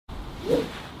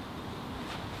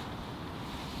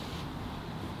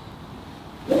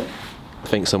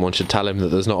think someone should tell him that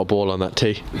there's not a ball on that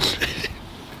tee.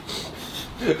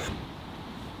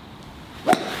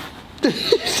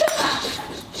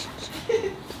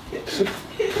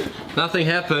 Nothing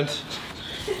happened.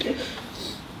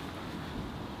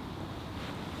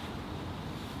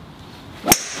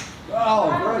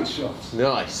 Oh, great shot.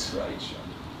 Nice. Great shot.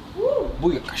 Woo.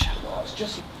 Oh, it's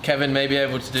just... Kevin may be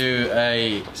able to do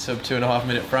a sub 2.5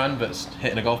 minute Fran, but it's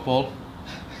hitting a golf ball.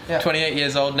 Yeah. 28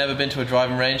 years old, never been to a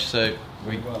driving range, so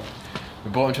we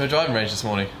brought him to a driving range this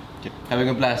morning. Having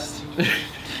a blast.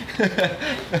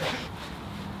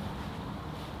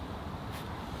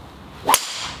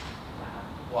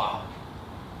 Wow.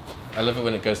 I love it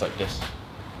when it goes like this.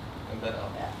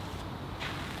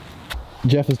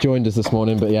 Jeff has joined us this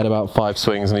morning, but he had about 5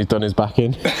 swings and he's done his back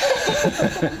in.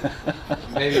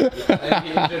 maybe he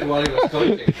injured while he was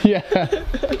coaching. Yeah.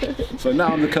 So now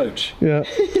I'm the coach. Yeah.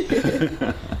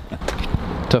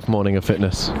 Tough morning of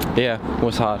fitness. Yeah, it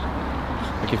was hard.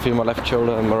 I can feel my left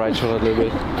shoulder and my right shoulder a little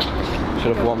bit.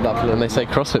 Should have warmed up a little. And they say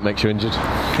CrossFit makes you injured.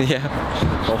 Yeah.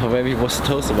 Or maybe it was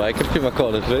toasted, but I can feel my core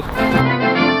a little bit.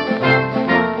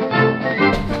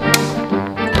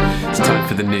 It's time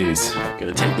for the news. I'm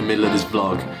going to take the middle of this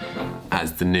vlog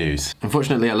as the news.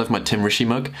 Unfortunately, I love my Tim Rishi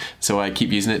mug, so I keep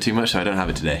using it too much, so I don't have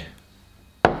it today.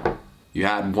 You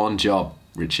had one job,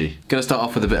 Richie. Gonna start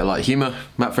off with a bit of light humour.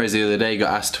 Matt Fraser the other day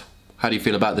got asked, how do you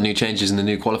feel about the new changes in the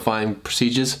new qualifying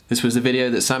procedures? This was the video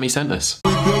that Sammy sent us.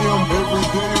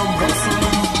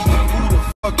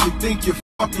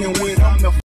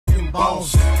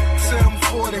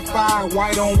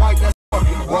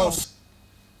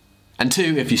 And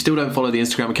 2, if you still don't follow the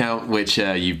Instagram account, which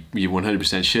you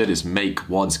 100% should, is Make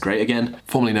WODs Great Again,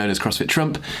 formerly known as CrossFit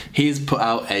Trump, he's put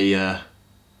out a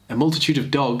multitude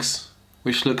of dogs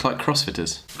which look like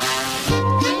CrossFitters.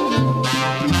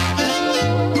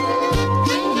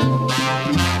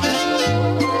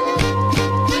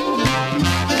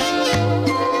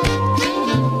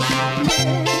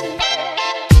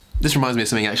 This reminds me of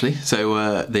something actually.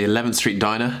 So the 11th Street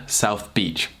Diner, South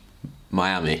Beach,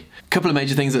 Miami. A couple of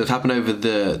major things that have happened over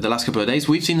the last couple of days.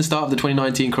 We've seen the start of the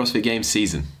 2019 CrossFit Games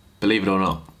season, believe it or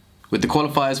not, with the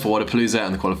qualifiers for Wodapalooza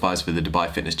and the qualifiers for the Dubai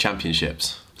Fitness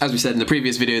Championships. As we said in the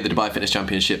previous video, the Dubai Fitness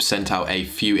Championships sent out a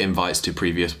few invites to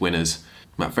previous winners.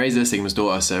 Matt Fraser, Sigma's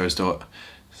daughter, Sarah's daughter.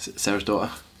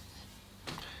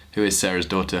 Who is Sarah's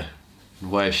daughter?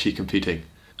 And why is she competing?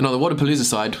 And on the Wodapalooza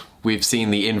side, we've seen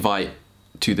the invite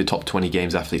to the top 20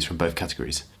 games athletes from both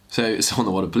categories. So on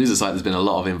the Wodapalooza side, there's been a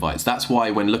lot of invites. That's why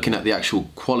when looking at the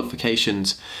actual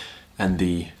qualifications and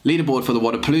the leaderboard for the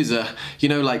Wodapalooza, you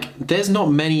know, like, there's not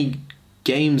many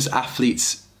games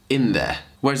athletes in there.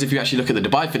 Whereas if you actually look at the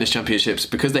Dubai Fitness Championships,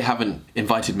 because they haven't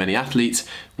invited many athletes,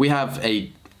 we have a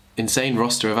insane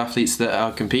roster of athletes that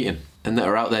are competing and that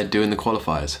are out there doing the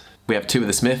qualifiers. We have 2 of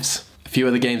the Smiths, a few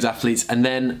other games athletes, and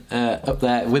then up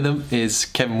there with them is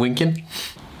Kevin Winkin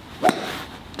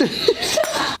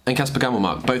and Casper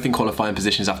Gamelmark, both in qualifying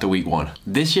positions after week 1.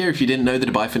 This year, if you didn't know the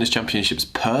Dubai Fitness Championships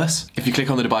purse, if you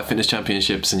click on the Dubai Fitness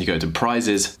Championships and you go to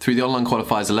prizes, through the online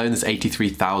qualifiers alone, there's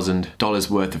 $83,000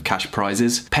 worth of cash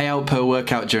prizes. Payout per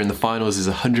workout during the finals is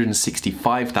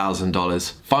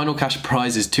 $165,000. Final cash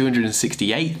prize is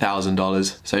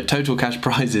 $268,000. So total cash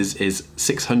prizes is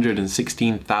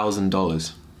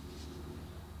 $616,000.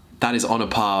 That is on a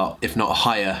par, if not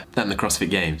higher, than the CrossFit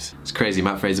Games. It's crazy,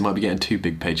 Matt Fraser might be getting 2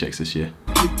 big paychecks this year.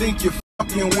 A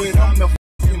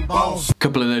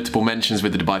couple of notable mentions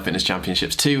with the Dubai Fitness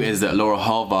Championships too is that Laura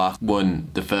Harvar won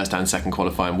the first and second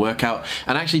qualifying workout,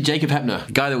 and actually Jacob Hepner,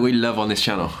 a guy that we love on this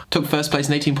channel, took first place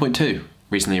in 18.2.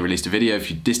 Recently released a video.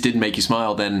 If this didn't make you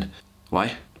smile, then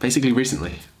why? Basically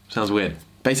recently. Sounds weird.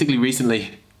 Basically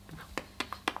recently.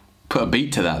 Put a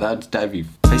beat to that. That'd be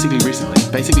basically recently.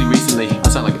 Basically recently. I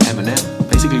sound like Eminem.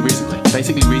 Basically recently.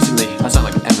 Basically recently. I sound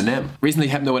like Eminem. Recently,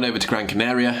 Hepner went over to Gran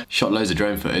Canaria, shot loads of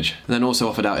drone footage, and then also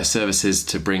offered out his services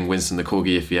to bring Winston the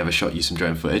Corgi if he ever shot you some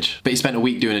drone footage. But he spent a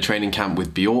week doing a training camp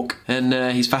with Bjork, and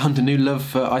he's found a new love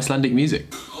for Icelandic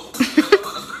music.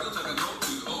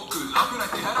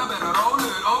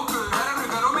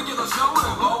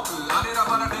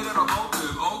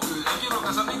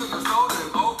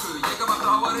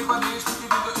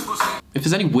 If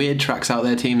there's any weird tracks out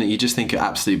there, team, that you just think are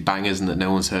absolute bangers and that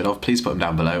no one's heard of, please put them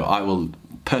down below. I will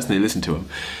personally listen to them.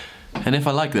 And if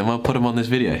I like them, I'll put them on this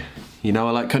video. You know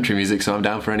I like country music, so I'm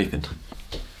down for anything.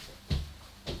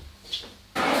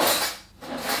 I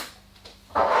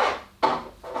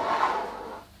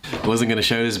wasn't going to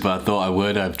show this, but I thought I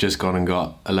would. I've just gone and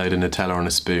got a load of Nutella on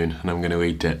a spoon, and I'm going to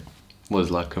eat it. What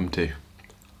does life come to?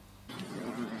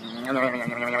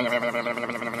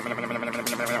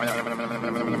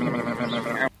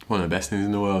 One one of the best things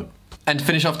in the world. And to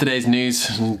finish off today's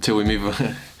news, until we move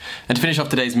on, and to finish off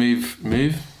today's move.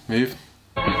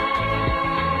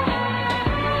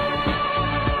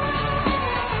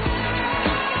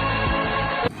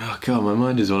 Oh God, my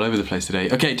mind is all over the place today.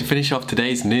 Okay, to finish off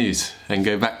today's news and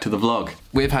go back to the vlog.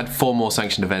 We've had 4 more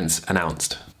sanctioned events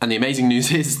announced. And the amazing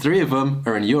news is 3 of them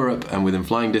are in Europe and within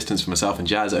flying distance for myself and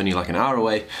Jazz, only like an hour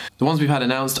away. The ones we've had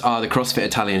announced are the CrossFit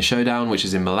Italian Showdown, which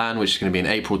is in Milan, which is going to be in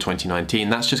April 2019.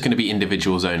 That's just going to be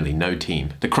individuals only, no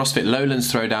team. The CrossFit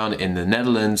Lowlands Throwdown in the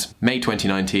Netherlands, May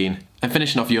 2019. And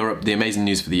finishing off Europe, the amazing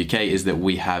news for the UK is that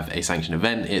we have a sanctioned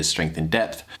event. It's Strength in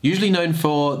Depth, usually known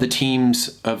for the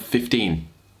teams of 15.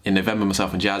 In November,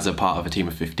 myself and Jazz are part of a team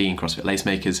of 15 CrossFit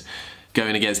Lacemakers,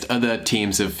 going against other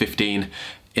teams of 15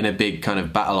 in a big kind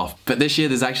of battle off. But this year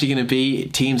there's actually going to be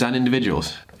teams and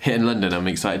individuals. Here in London, I'm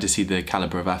excited to see the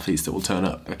calibre of athletes that will turn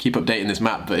up. I keep updating this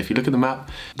map, but if you look at the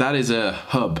map, that is a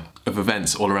hub of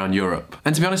events all around Europe.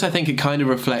 And to be honest, I think it kind of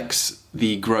reflects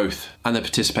the growth and the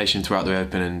participation throughout the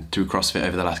Open and through CrossFit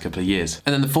over the last couple of years.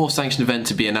 And then the 4th sanctioned event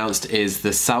to be announced is the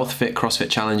Southfit CrossFit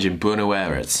Challenge in Buenos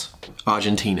Aires,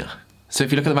 Argentina. So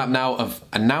if you look at the map now of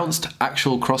announced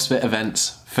actual CrossFit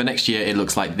events for next year, it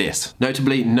looks like this.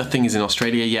 Notably, nothing is in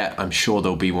Australia yet. I'm sure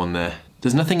there'll be one there.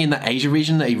 There's nothing in the Asia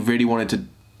region that he really wanted to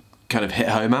kind of hit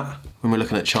home at when we're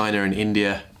looking at China and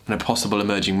India and a possible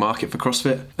emerging market for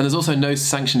CrossFit. And there's also no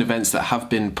sanctioned events that have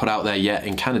been put out there yet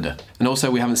in Canada. And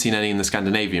also we haven't seen any in the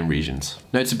Scandinavian regions.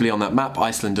 Notably on that map,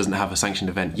 Iceland doesn't have a sanctioned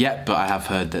event yet, but I have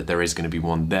heard that there is going to be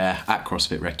one there at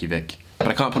CrossFit Reykjavik. But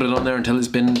I can't put it on there until it's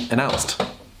been announced.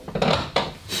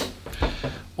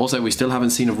 Also, we still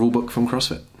haven't seen a rulebook from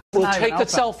CrossFit. We'll take a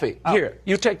selfie. Oh. Here,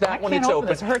 you take that one, it's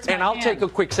open. And I'll take a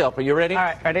quick selfie. You ready? All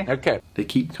right, ready? Okay. They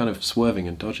keep kind of swerving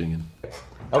and dodging. And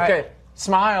okay, right.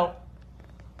 Smile.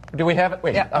 Do we have it?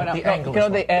 Wait, yeah, the angle. Go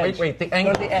to the edge. Wait, the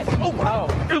angle. Go to the edge. Oh, wow.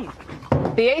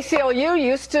 The ACLU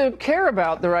used to care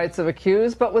about the rights of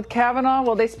accused, but with Kavanaugh,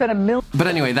 well, they spent $1 million. But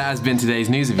anyway, that has been today's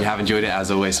news. If you have enjoyed it,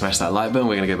 as always, smash that like button.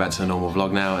 We're going to go back to the normal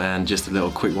vlog now, and just a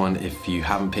little quick one. If you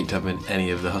haven't picked up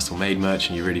any of the Hustle Made merch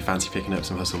and you really fancy picking up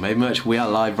some Hustle Made merch, we are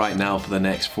live right now for the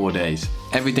next 4 days.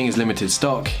 Everything is limited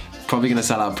stock, probably going to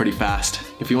sell out pretty fast.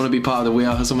 If you want to be part of the We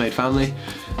Are Hustle Made family,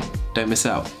 don't miss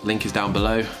out. Link is down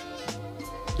below.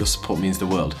 Your support means the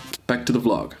world. Back to the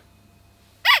vlog.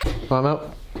 I'm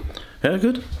out. Yeah,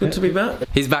 good. Good to be back.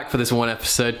 He's back for this one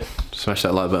episode. Smash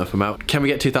that like button for Malk. Can we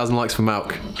get 2,000 likes for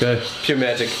Malk? Go. Pure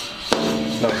magic.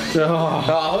 No.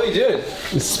 Oh, what are you doing?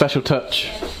 It's a special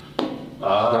touch.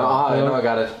 I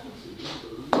got it.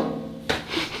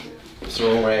 It's the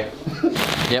wrong way.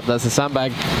 Yep, that's a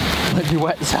sandbag. Might be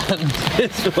wet sand.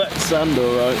 It's wet sand,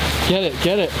 alright. Get it,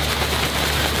 get it.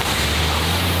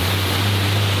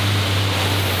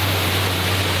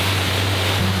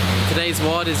 Today's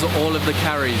WOD is all of the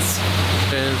carries.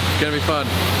 It's gonna be fun.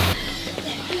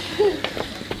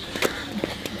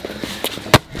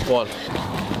 1.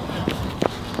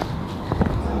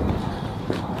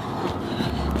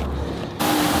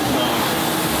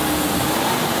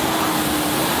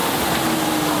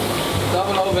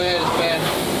 Double overhead is bad.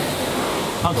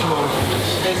 How too old?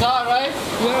 It's alright?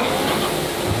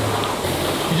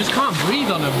 You just can't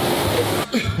breathe on him.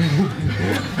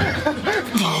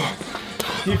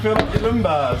 Do you feel like your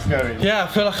lumbar's going? Yeah, I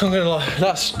feel like I'm gonna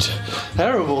that's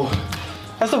terrible.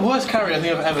 That's the worst carry I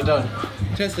think I've ever done.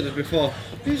 Tested it before.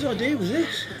 Whose idea was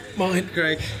this? Mine.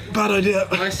 Greg. Bad idea.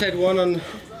 I said one on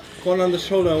the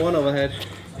shoulder and one overhead.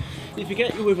 You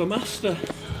forget you're with a master.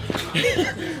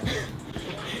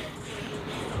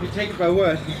 You take it by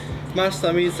word.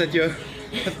 Master means that you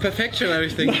have perfection and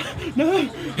everything. No!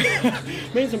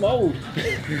 Means I'm old.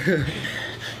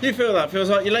 You feel that?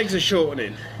 Feels like your legs are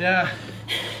shortening. Yeah.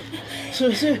 So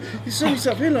you see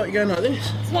yourself in like you're going like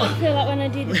this. It's what I feel like when I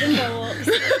do the Jumbo walks.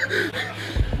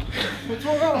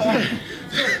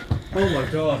 Oh my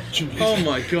god. Oh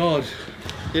my god.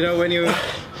 You know when you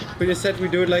said we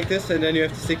do it like this and then you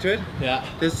have to stick to it? Yeah.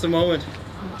 This is the moment.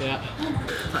 Yeah.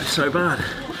 That's so bad.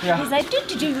 He's like,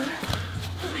 do.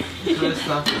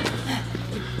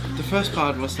 The first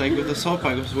part was like with the salt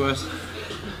bag was worse.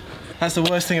 That's the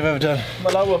worst thing I've ever done.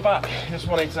 My lower back, just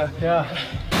wanting to... Yeah.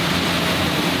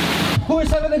 Who is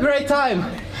having a great time?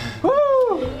 Woo!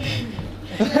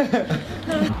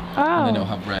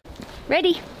 Oh.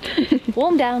 Ready?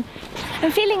 Warm down.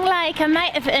 I'm feeling like I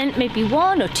might have earned maybe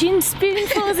 1 or 2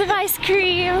 spoonfuls of ice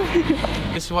cream.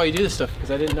 This is why you do this stuff,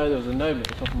 because I didn't know there was a gnome at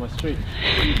the top of my street.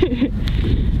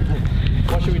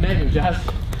 What should we name him, Jazz?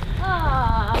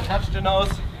 Ah. Touch the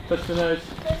nose. Touch the nose.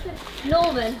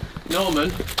 Norman.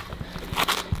 Norman?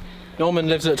 Norman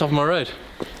lives at the top of my road.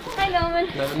 Hi Norman.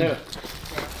 Never knew it.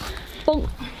 Bonk.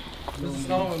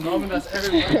 Norman, that's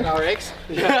everyone in our eggs.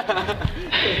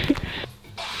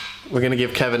 We're gonna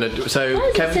give Kevin a.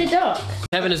 So Kevin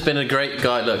has been a great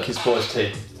guy. Look, his sports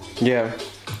tee. Yeah.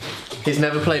 He's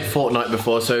never played Fortnite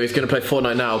before, so he's gonna play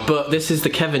Fortnite now. But this is the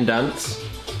Kevin dance.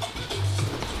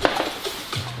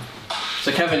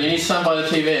 So Kevin, you need to stand by the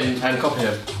TV and copy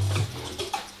him.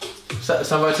 Stand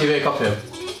by the TV and copy him.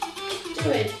 Do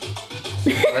it.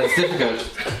 That's difficult.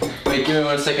 Wait, give me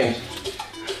 1 second.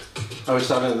 I was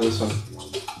starting with this one.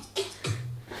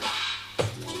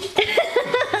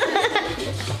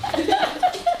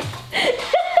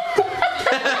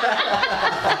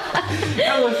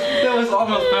 that was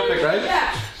almost perfect, right?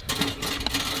 Yeah.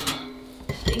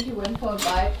 I think you went for a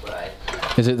bite, right?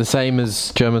 Is it the same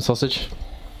as German sausage?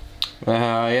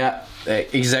 Yeah,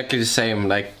 exactly the same.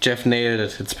 Like Jeff nailed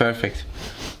it. It's perfect.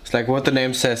 It's like what the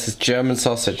name says. It's German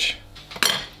sausage.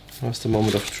 That's the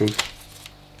moment of truth.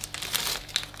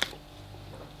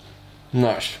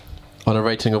 Nice. On a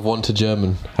rating of 1 to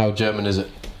German, how German is it?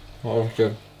 Oh,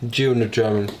 good. June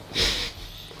German.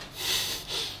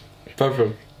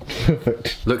 Perfect.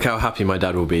 Look how happy my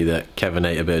dad will be that Kevin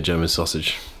ate a bit of German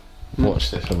sausage.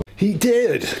 Watch this. He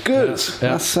did. Good.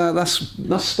 Yeah.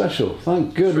 That's special.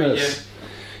 Thank goodness.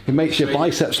 It makes your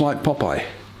biceps like Popeye.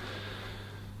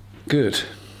 Good.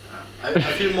 I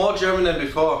feel more German than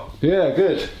before. Yeah,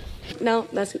 good. No,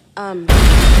 that's I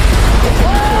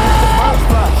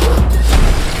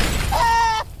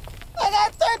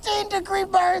got 13-degree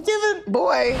burns.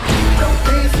 Boy.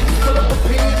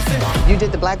 You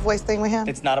did the black voice thing with him?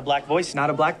 It's not a black voice, not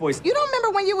a black voice. You don't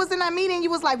remember when you was in that meeting, you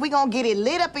was like, we gonna get it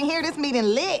lit up in here, this meeting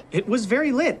lit. It was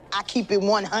very lit. I keep it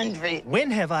 100.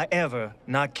 When have I ever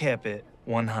not kept it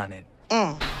 100?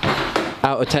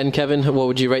 Out of 10, Kevin, what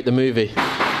would you rate the movie?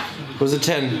 It was a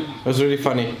 10. It was really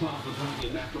funny.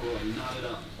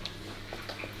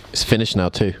 It's finished now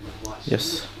too.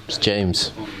 Yes. It's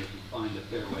James.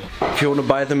 If you want to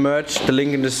buy the merch, the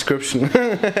link in the description.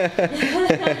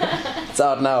 It's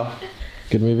out now.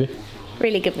 Good movie?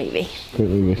 Really good movie. Good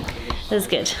movie. It was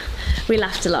good. We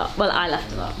laughed a lot. Well, I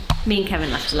laughed a lot. Me and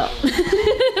Kevin laughed a lot.